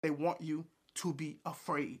They want you to be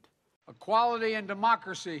afraid. Equality and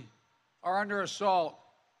democracy are under assault.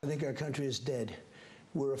 I think our country is dead.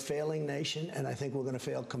 We're a failing nation, and I think we're going to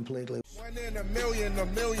fail completely. 1 in a million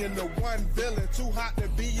to one villain. Too hot to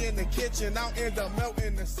be in the kitchen, I'll end up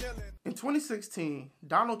melting the ceiling. In 2016,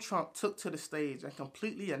 Donald Trump took to the stage and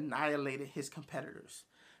completely annihilated his competitors.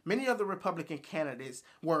 Many of the Republican candidates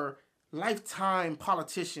were lifetime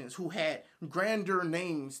politicians who had grander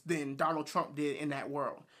names than Donald Trump did in that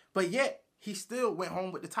world. But yet, he still went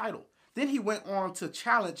home with the title. Then he went on to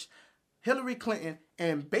challenge Hillary Clinton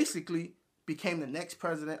and basically became the next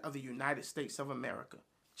president of the United States of America.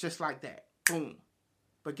 Just like that. Boom.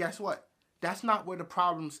 But guess what? That's not where the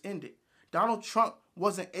problems ended. Donald Trump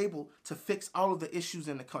wasn't able to fix all of the issues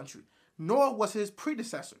in the country, nor was his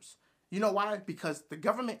predecessors. You know why? Because the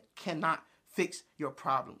government cannot fix your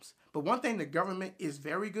problems. But one thing the government is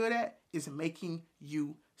very good at is making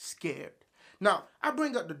you scared. Now, I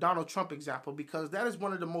bring up the Donald Trump example because that is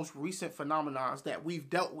one of the most recent phenomena that we've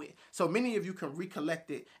dealt with. So many of you can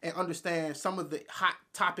recollect it and understand some of the hot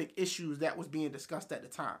topic issues that was being discussed at the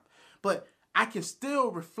time. But I can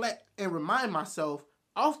still reflect and remind myself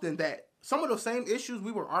often that some of those same issues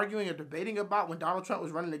we were arguing and debating about when Donald Trump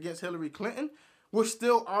was running against Hillary Clinton, we're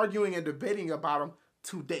still arguing and debating about them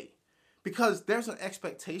today. Because there's an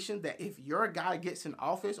expectation that if your guy gets in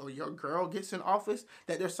office or your girl gets in office,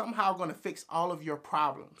 that they're somehow going to fix all of your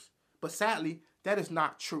problems. But sadly, that is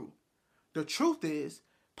not true. The truth is,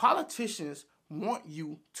 politicians want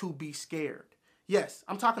you to be scared. Yes,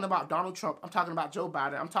 I'm talking about Donald Trump. I'm talking about Joe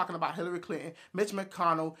Biden. I'm talking about Hillary Clinton, Mitch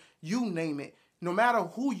McConnell, you name it. No matter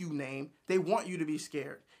who you name, they want you to be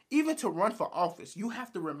scared. Even to run for office, you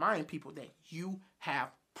have to remind people that you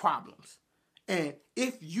have problems. And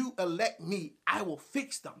if you elect me, I will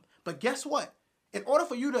fix them. But guess what? In order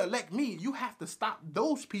for you to elect me, you have to stop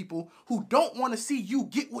those people who don't want to see you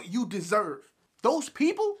get what you deserve. Those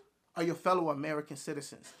people are your fellow American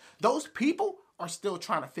citizens. Those people are still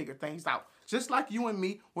trying to figure things out. Just like you and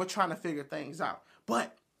me, we're trying to figure things out.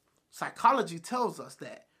 But psychology tells us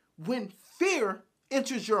that when fear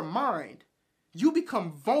enters your mind, you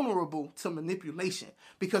become vulnerable to manipulation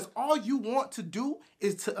because all you want to do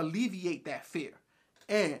is to alleviate that fear.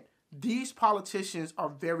 And these politicians are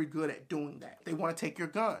very good at doing that. They want to take your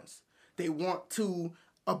guns. They want to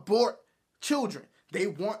abort children. They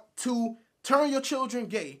want to turn your children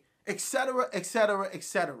gay, etc., etc.,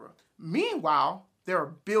 etc. Meanwhile, there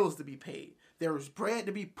are bills to be paid. There is bread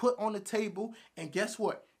to be put on the table. And guess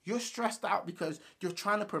what? You're stressed out because you're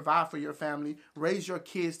trying to provide for your family, raise your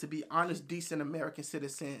kids to be honest, decent American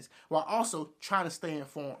citizens, while also trying to stay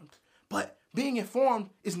informed. But being informed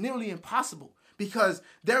is nearly impossible because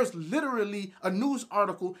there's literally a news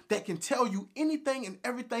article that can tell you anything and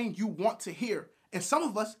everything you want to hear. And some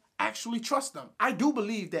of us actually trust them. I do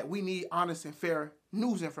believe that we need honest and fair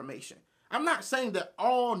news information. I'm not saying that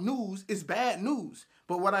all news is bad news,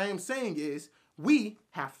 but what I am saying is we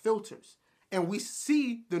have filters. And we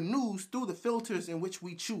see the news through the filters in which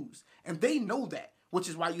we choose. And they know that, which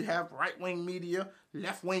is why you have right-wing media,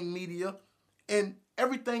 left-wing media, and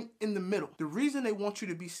everything in the middle. The reason they want you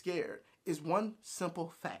to be scared is one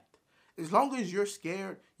simple fact. As long as you're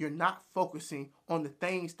scared, you're not focusing on the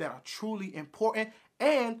things that are truly important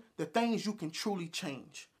and the things you can truly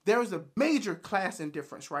change. There is a major class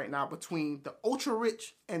indifference right now between the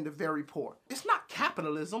ultra-rich and the very poor. It's not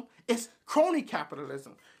capitalism, it's crony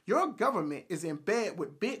capitalism. Your government is in bed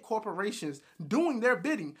with big corporations doing their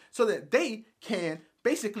bidding so that they can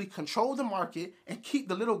basically control the market and keep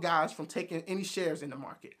the little guys from taking any shares in the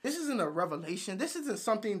market. This isn't a revelation. This isn't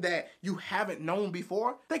something that you haven't known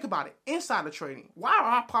before. Think about it. Insider trading. Why are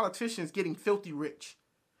our politicians getting filthy rich?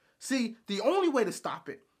 See, the only way to stop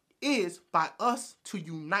it is by us to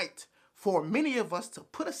unite, for many of us to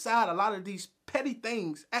put aside a lot of these petty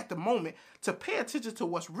things at the moment to pay attention to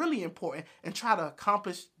what's really important and try to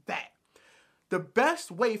accomplish that. The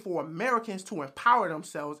best way for Americans to empower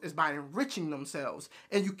themselves is by enriching themselves.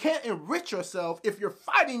 And you can't enrich yourself if you're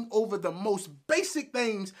fighting over the most basic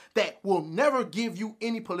things that will never give you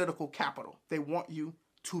any political capital. They want you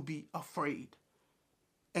to be afraid.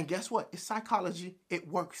 And guess what? It's psychology. It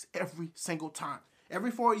works every single time.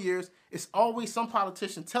 Every 4 years, it's always some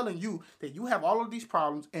politician telling you that you have all of these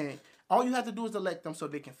problems and all you have to do is elect them so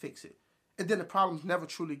they can fix it. And then the problems never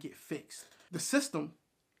truly get fixed. The system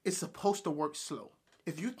is supposed to work slow.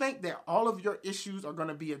 If you think that all of your issues are going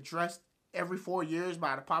to be addressed every 4 years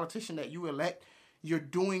by the politician that you elect, you're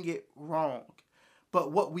doing it wrong.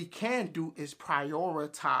 But what we can do is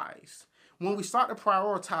prioritize. When we start to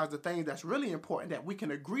prioritize the things that's really important that we can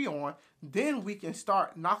agree on, then we can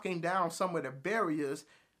start knocking down some of the barriers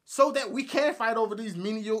so that we can fight over these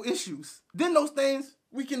menial issues. Then those things,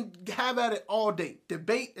 we can have at it all day.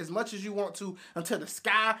 Debate as much as you want to until the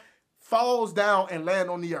sky falls down and land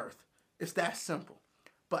on the earth. It's that simple.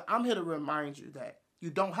 But I'm here to remind you that you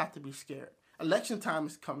don't have to be scared. Election time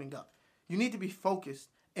is coming up. You need to be focused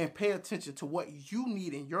and pay attention to what you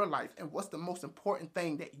need in your life and what's the most important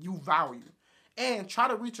thing that you value. And try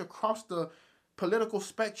to reach across the political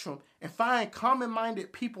spectrum and find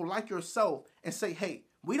common-minded people like yourself and say, hey,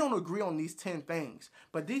 we don't agree on these 10 things,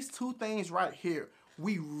 but these 2 things right here,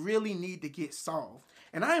 we really need to get solved.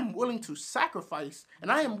 And I am willing to sacrifice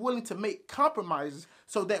and I am willing to make compromises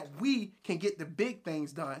so that we can get the big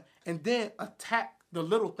things done and then attack the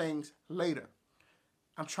little things later.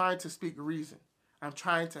 I'm trying to speak reason. I'm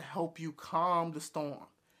trying to help you calm the storm.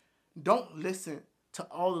 Don't listen to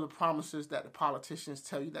all of the promises that the politicians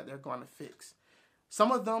tell you that they're going to fix.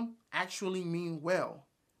 Some of them actually mean well,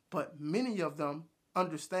 but many of them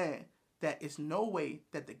understand that it's no way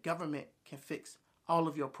that the government can fix all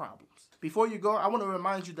of your problems. Before you go, I want to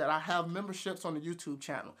remind you that I have memberships on the YouTube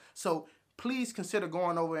channel. So please consider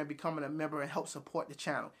going over and becoming a member and help support the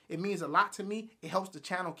channel. It means a lot to me. It helps the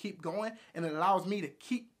channel keep going and it allows me to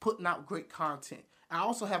keep putting out great content. I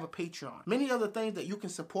also have a Patreon. Many other things that you can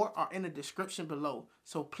support are in the description below.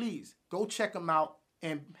 So please go check them out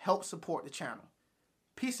and help support the channel.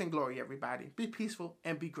 Peace and glory, everybody. Be peaceful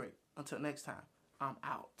and be great. Until next time, I'm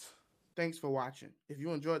out. Thanks for watching. If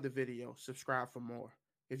you enjoyed the video, subscribe for more.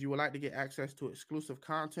 If you would like to get access to exclusive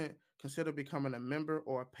content, consider becoming a member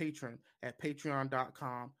or a patron at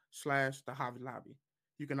patreon.com/thehavylobby.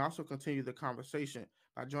 You can also continue the conversation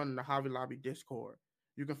by joining the Hobby Lobby Discord.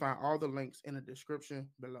 You can find all the links in the description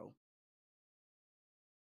below.